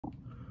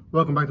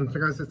Welcome back to the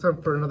channel, guys. It's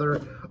time for another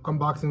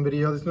unboxing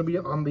video. This is going to be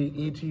on the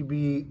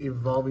ETB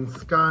Evolving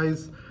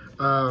Skies.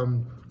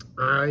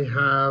 I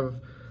have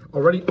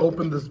already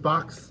opened this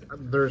box.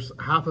 There's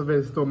half of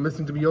it still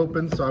missing to be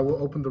opened, so I will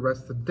open the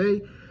rest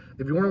today.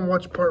 If you want to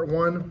watch part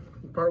one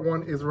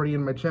is already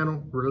in my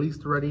channel,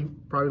 released already,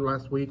 probably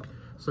last week.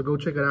 So go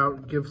check it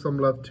out, give some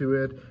love to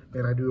it,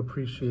 and I do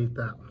appreciate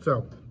that.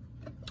 So,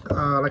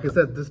 like I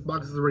said, this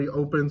box is already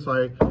open, so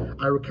I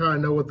kind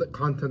of know what the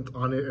content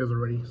on it is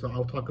already, so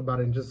I'll talk about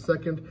it in just a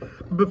second.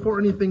 But before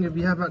anything, if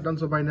you have not done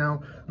so by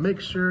now, make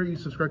sure you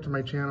subscribe to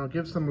my channel,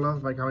 give some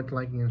love by commenting,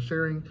 liking, and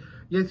sharing.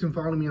 You guys can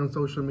follow me on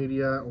social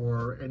media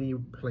or any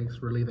place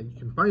really that you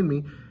can find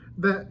me.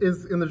 That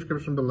is in the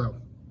description below.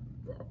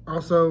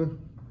 Also,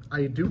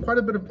 I do quite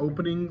a bit of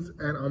openings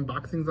and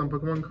unboxings on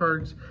Pokemon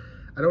cards.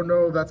 I don't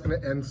know if that's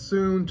going to end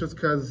soon, just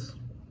because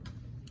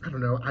I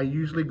don't know. I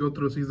usually go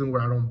through a season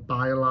where I don't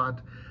buy a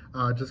lot,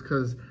 just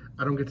because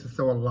I don't get to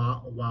sell a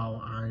lot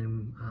while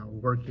I'm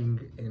working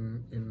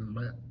in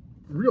my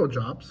real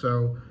job.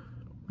 So,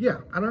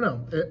 yeah, I don't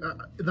know.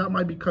 That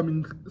might be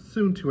coming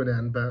soon to an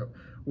end, but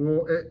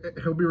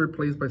he'll be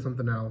replaced by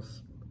something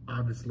else,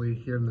 obviously,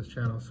 here in this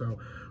channel. So,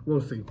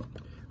 we'll see.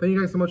 Thank you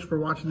guys so much for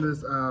watching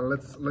this.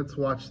 Let's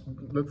watch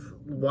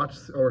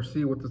or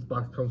see what this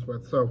box comes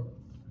with. So,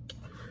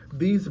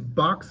 these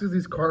boxes,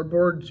 these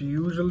cardboards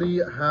usually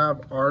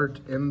have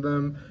art in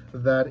them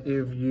that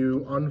if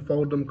you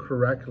unfold them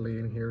correctly,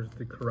 and here's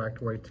the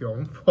correct way to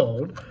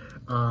unfold,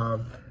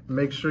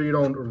 make sure you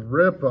don't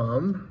rip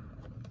them,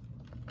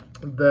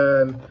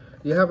 then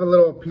you have a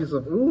little piece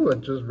of, ooh, it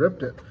just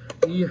ripped it.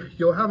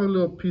 You'll have a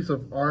little piece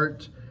of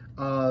art.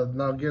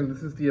 Now again,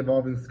 this is the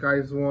Evolving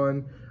Skies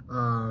one.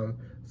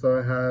 So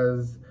it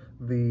has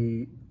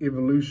the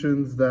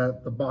evolutions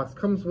that the box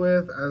comes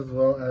with, as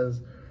well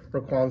as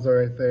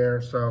Rayquaza right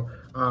there. So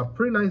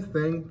pretty nice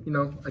thing. You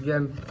know,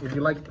 again, if you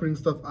like putting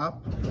stuff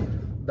up,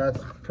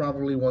 that's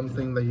probably one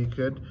thing that you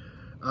could.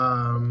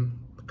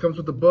 Comes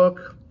with the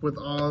book with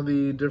all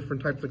the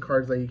different types of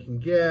cards that you can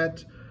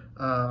get.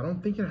 I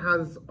don't think it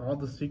has all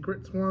the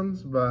secrets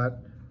ones,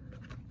 but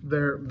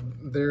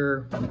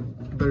there's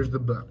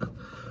the book.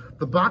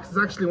 The box is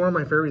actually one of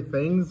my favorite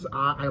things.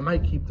 I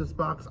might keep this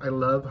box. I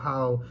love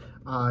how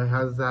it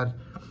has that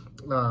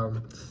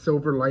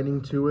silver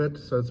lining to it,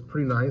 so it's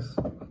pretty nice.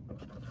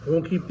 I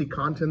won't keep the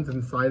contents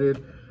inside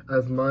it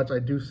as much. I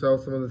do sell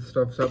some of this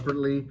stuff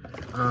separately.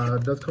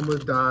 It does come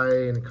with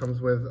dye, and it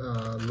comes with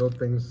little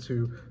things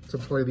to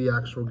play the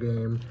actual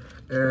game.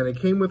 And it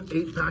came with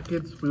 8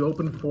 packets. We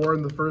opened 4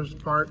 in the first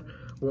part.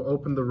 We'll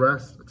open the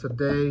rest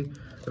today.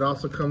 It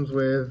also comes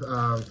with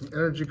some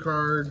energy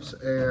cards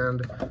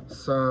and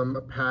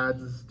some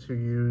pads to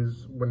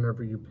use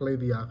whenever you play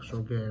the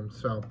actual game.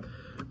 So,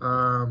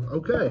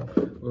 okay,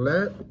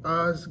 let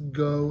us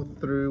go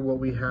through what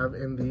we have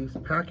in these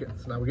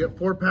packets. Now, we get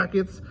 4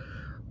 packets.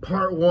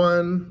 Part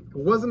 1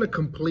 wasn't a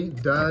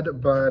complete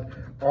dud, but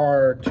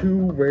our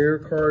 2 rare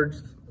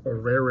cards, or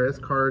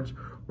rarest cards,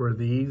 were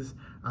these.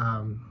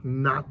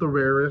 Not the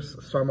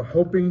rarest, so I'm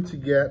hoping to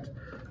get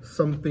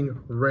something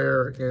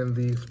rare in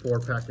these 4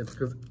 packets,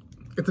 because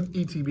it's an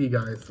ETB,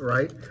 guys,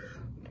 right?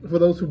 For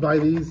those who buy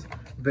these,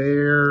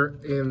 they're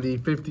in the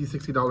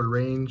 $50–$60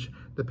 range,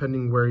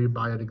 depending where you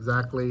buy it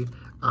exactly.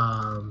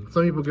 Some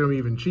people get them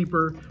even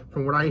cheaper,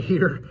 from what I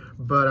hear,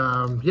 but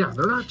yeah,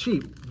 they're not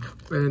cheap,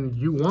 and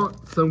you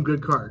want some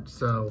good cards,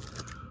 so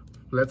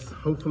let's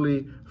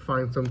hopefully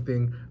find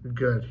something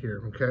good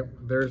here. Okay,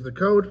 there's the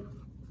code,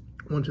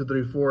 1, 2,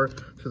 3, 4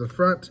 to the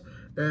front.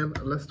 And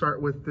let's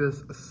start with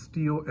this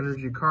Steel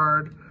Energy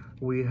card.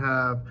 We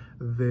have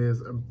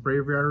this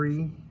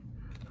Braviary,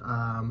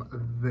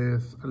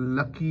 this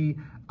Lucky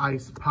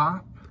Ice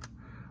Pop,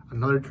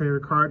 another trainer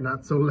card,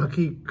 not so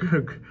lucky,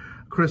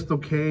 Crystal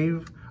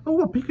Cave. Oh,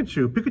 a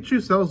Pikachu.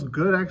 Pikachu sells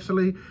good,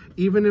 actually.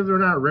 Even if they're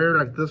not rare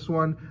like this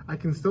one, I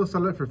can still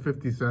sell it for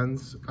 50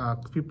 cents.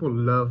 People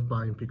love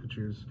buying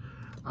Pikachus.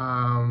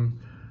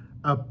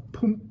 A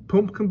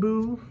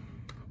Pumpkaboo,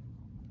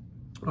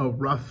 a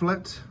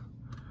Rufflet,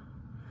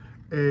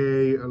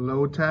 a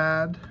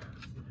Lotad,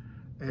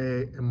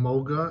 a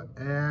Emolga,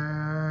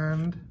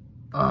 and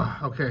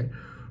okay,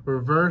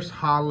 Reverse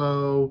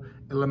Hollow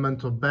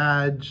Elemental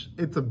Badge.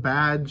 It's a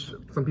badge.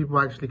 Some people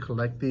actually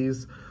collect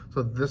these,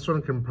 so this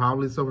one can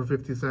probably sell for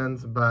 50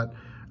 cents, but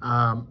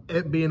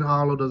it being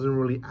hollow doesn't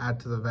really add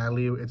to the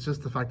value. It's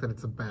just the fact that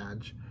it's a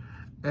badge.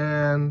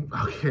 And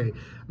okay,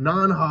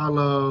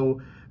 non-hollow,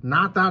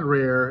 not that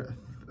rare,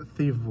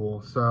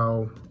 Thievul.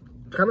 So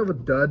kind of a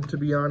dud, to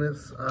be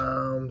honest.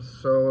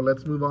 So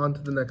let's move on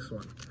to the next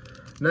one.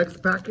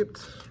 Next packet.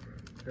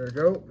 Here we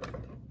go.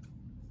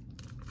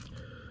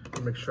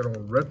 Make sure I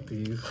don't rip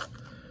these.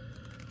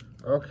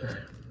 Okay.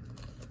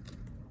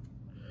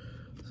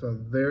 So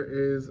there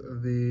is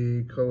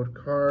the code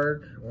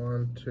card.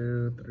 1,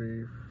 2,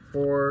 3,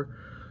 4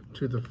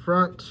 to the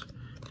front.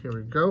 Here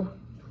we go.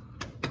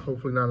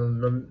 Hopefully not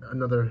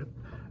another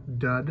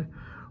dud.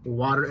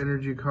 Water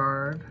Energy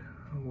card.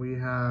 We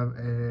have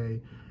a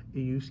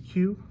Use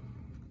Q.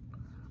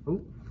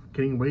 Oh,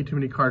 getting way too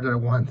many cards at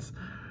once.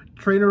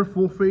 Trainer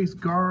full face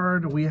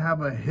guard. We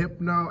have a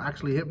Hypno.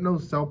 Actually,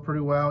 Hypnos sell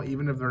pretty well,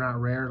 even if they're not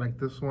rare like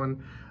this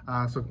one.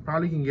 So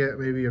probably can get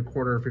maybe a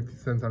quarter or 50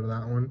 cents out of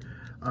that one.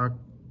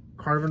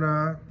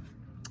 Carvana,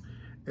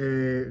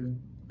 a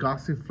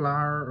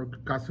Gossifleur,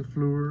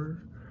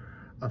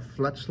 a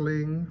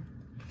Fletchling,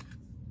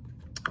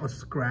 a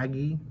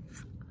Scraggy,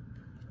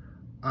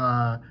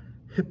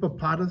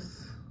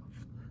 Hippopotamus,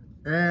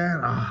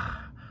 and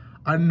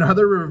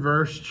another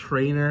reverse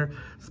trainer.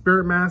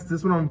 Spirit Mask.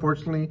 This one,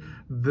 unfortunately,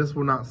 this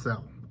will not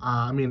sell.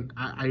 I mean,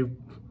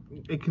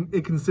 it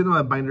can sit on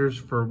my binders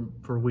for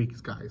weeks,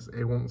 guys.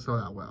 It won't sell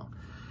that well.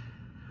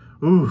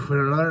 Ooh,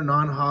 and another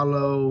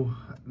non-hollow,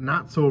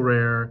 not so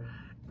rare,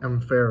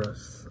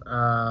 Ampharos.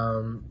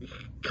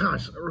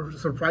 Gosh,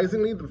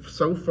 surprisingly,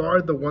 so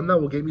far, the one that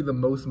will get me the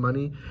most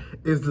money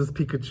is this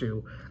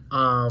Pikachu.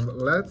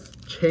 Let's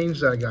change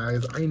that,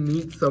 guys. I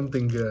need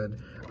something good.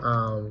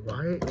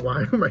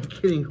 Why am I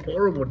getting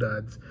horrible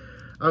duds?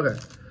 Okay,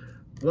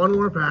 one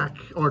more pack,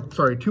 or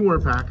sorry, 2 more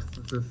packs.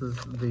 This is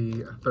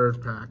the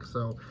 3rd pack,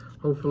 so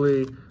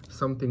hopefully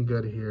something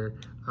good here.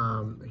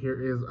 Here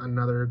is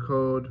another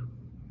code.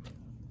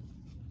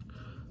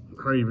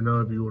 I don't even know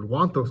if you would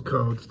want those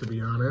codes, to be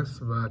honest,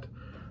 but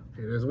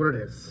it is what it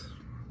is.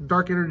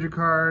 Dark Energy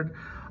card,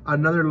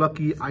 another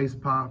Lucky Ice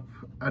Pop,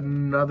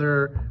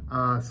 another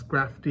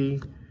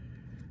Scrafty,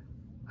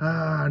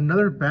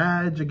 another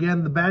badge.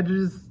 Again, the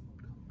badges,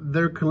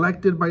 they're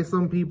collected by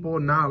some people.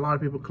 Not a lot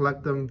of people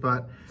collect them,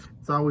 but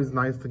it's always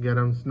nice to get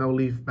them. Snow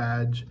Leaf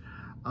badge,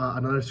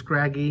 another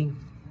Scraggy,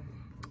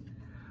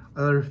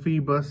 another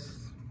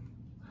Phoebus.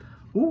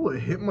 Ooh, a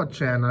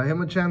Hitmonchan.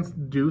 Hitmonchans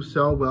do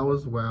sell well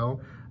as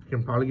well. You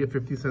can probably get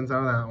 50 cents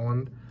out of that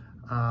one.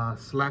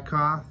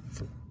 Slackoth,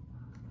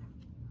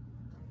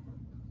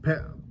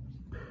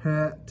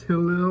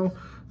 Petilil,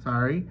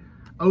 sorry.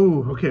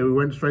 Oh, okay, we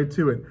went straight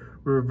to it.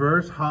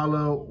 Reverse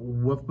Hollow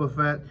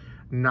Woof-Buffet,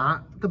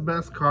 not the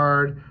best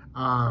card.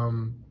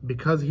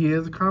 Because he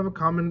is kind of a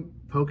common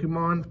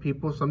Pokemon,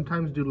 people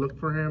sometimes do look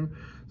for him.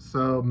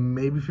 So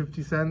maybe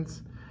 50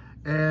 cents.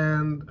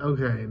 And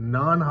okay,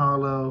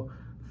 non-hollow,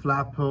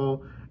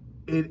 Flapple.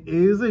 It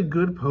is a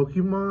good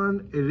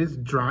Pokemon. It is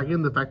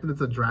dragon. The fact that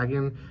it's a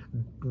dragon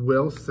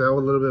will sell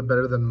a little bit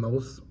better than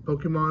most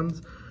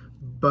Pokemons,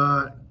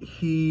 but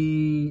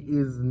he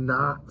is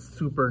not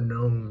super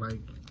known.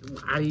 Like,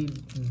 I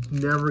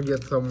never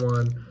get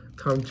someone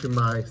come to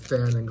my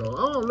stand and go,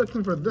 oh, I'm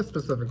looking for this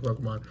specific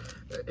Pokemon.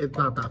 It's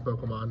not that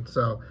Pokemon.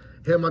 So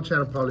Hitmonchan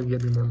will probably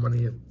give me more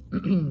money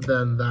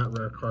than that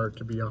rare card,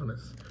 to be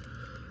honest.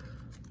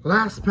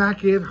 Last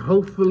packet,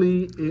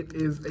 hopefully it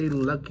is a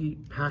lucky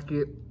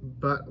packet,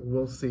 but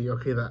we'll see.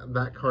 Okay,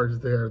 that card's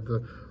there,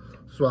 the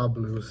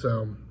Swablu.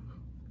 So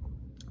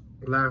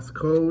last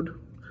code,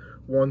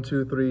 1,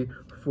 2, 3,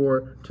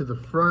 4 to the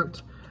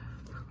front.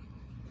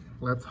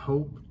 Let's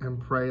hope and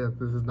pray that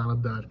this is not a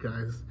dud,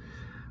 guys.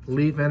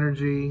 Leaf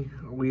Energy,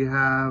 we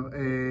have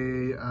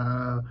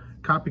a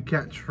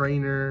Copycat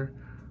Trainer.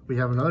 We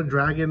have another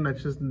dragon.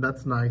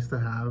 That's nice to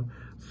have.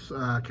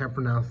 Can't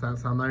pronounce that,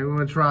 so I'm not even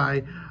gonna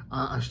try.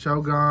 A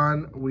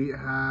Shogun. We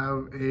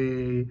have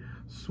a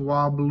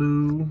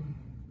Swablu.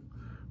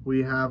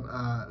 We have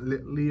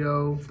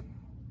Litleo.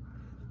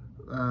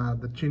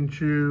 The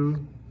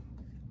Chinchu.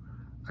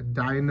 A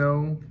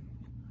Dino.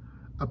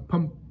 A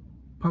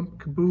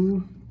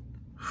Pumpkaboo.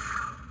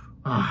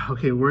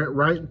 Okay, we're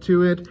right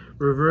to it.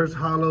 Reverse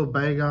Hollow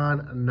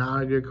Bagon.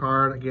 Not a good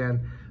card.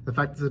 Again, the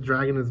fact that it's a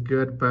dragon is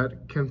good,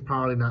 but can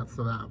probably not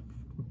sell that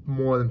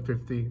more than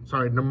 50.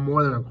 Sorry, no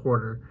more than a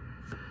quarter.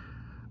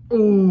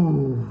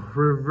 Ooh,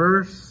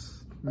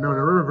 reverse. No, not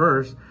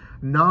reverse.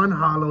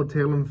 Non-hollow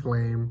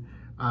Talonflame.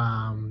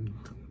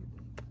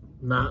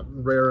 Not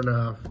rare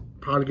enough.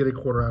 Probably get a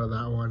quarter out of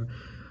that one.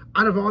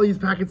 Out of all these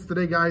packets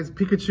today, guys,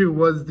 Pikachu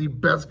was the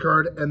best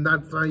card, and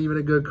that's not even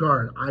a good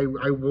card. I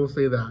will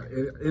say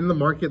that. In the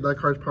market, that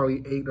card's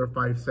probably 8 or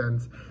 5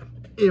 cents,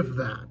 if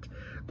that.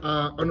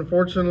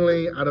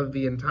 Unfortunately, out of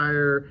the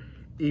entire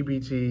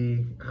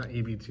ETB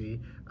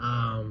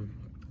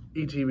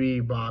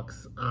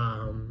box,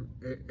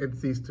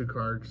 it's these 2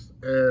 cards,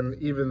 and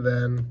even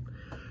then,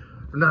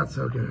 not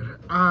so good.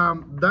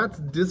 That's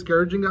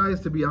discouraging,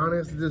 guys, to be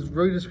honest. It's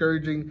really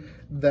discouraging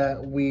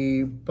that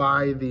we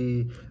buy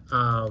the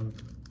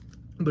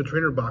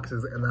trainer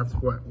boxes, and that's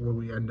what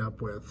we end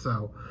up with.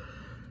 So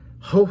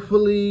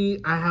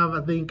hopefully I have,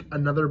 I think,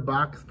 another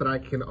box that I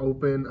can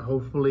open.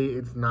 Hopefully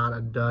it's not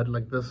a dud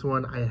like this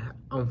one. I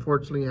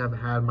unfortunately have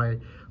had my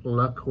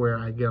luck where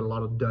I get a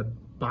lot of dud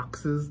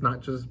boxes,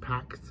 not just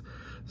packs.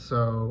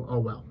 So, oh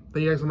well.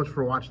 Thank you guys so much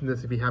for watching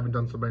this. If you haven't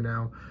done so by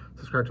now,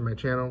 subscribe to my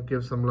channel,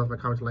 give some love by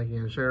commenting, liking,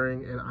 and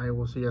sharing, and I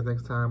will see you guys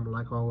next time.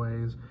 Like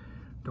always,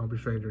 don't be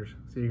strangers.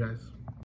 See you guys.